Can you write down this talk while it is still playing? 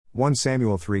1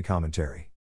 Samuel 3 Commentary.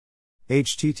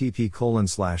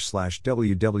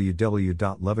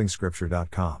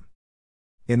 http://www.lovingscripture.com.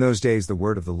 In those days the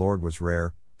word of the Lord was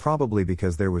rare, probably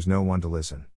because there was no one to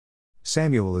listen.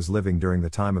 Samuel is living during the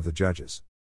time of the judges.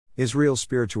 Israel's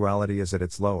spirituality is at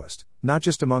its lowest, not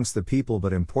just amongst the people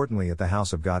but importantly at the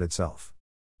house of God itself.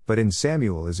 But in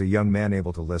Samuel is a young man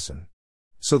able to listen.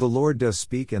 So the Lord does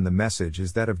speak, and the message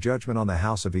is that of judgment on the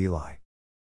house of Eli.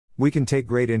 We can take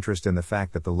great interest in the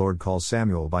fact that the Lord calls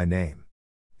Samuel by name.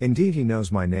 Indeed, he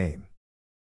knows my name.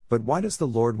 But why does the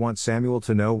Lord want Samuel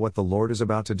to know what the Lord is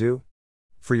about to do?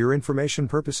 For your information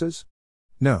purposes?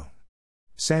 No.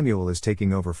 Samuel is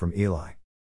taking over from Eli.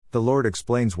 The Lord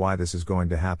explains why this is going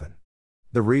to happen.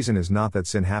 The reason is not that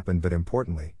sin happened, but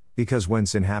importantly, because when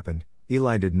sin happened,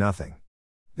 Eli did nothing.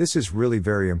 This is really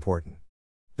very important.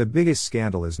 The biggest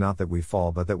scandal is not that we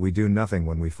fall, but that we do nothing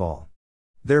when we fall.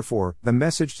 Therefore, the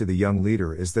message to the young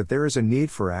leader is that there is a need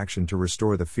for action to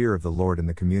restore the fear of the Lord in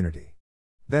the community.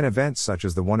 Then events such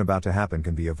as the one about to happen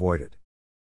can be avoided.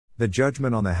 The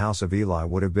judgment on the house of Eli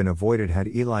would have been avoided had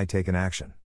Eli taken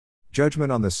action.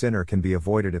 Judgment on the sinner can be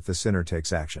avoided if the sinner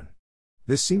takes action.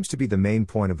 This seems to be the main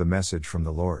point of the message from the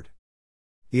Lord.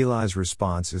 Eli's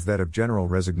response is that of general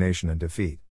resignation and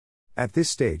defeat. At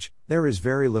this stage, there is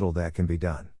very little that can be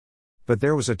done. But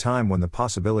there was a time when the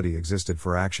possibility existed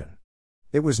for action.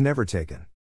 It was never taken.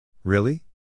 Really?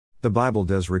 The Bible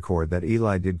does record that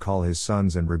Eli did call his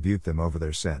sons and rebuke them over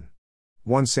their sin.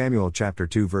 1 Samuel chapter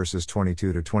 2 verses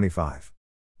 22 to 25.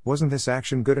 Wasn't this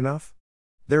action good enough?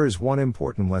 There is one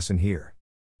important lesson here.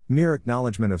 Mere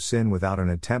acknowledgement of sin without an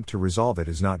attempt to resolve it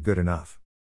is not good enough.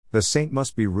 The saint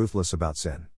must be ruthless about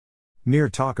sin. Mere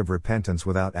talk of repentance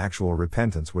without actual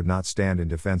repentance would not stand in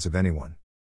defense of anyone.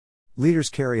 Leaders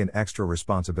carry an extra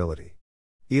responsibility.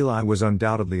 Eli was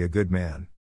undoubtedly a good man.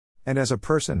 And as a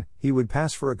person, he would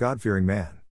pass for a God-fearing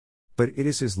man. But it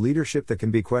is his leadership that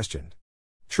can be questioned.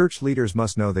 Church leaders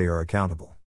must know they are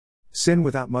accountable. Sin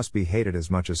without must be hated as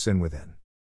much as sin within.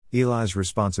 Eli's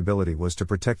responsibility was to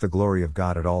protect the glory of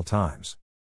God at all times.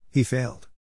 He failed.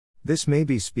 This may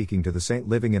be speaking to the saint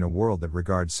living in a world that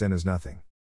regards sin as nothing.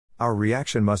 Our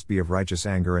reaction must be of righteous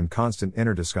anger and constant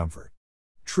inner discomfort.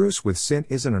 Truce with sin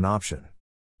isn't an option.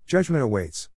 Judgment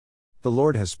awaits. The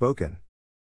Lord has spoken.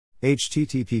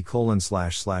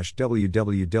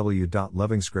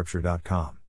 http://www.lovingscripture.com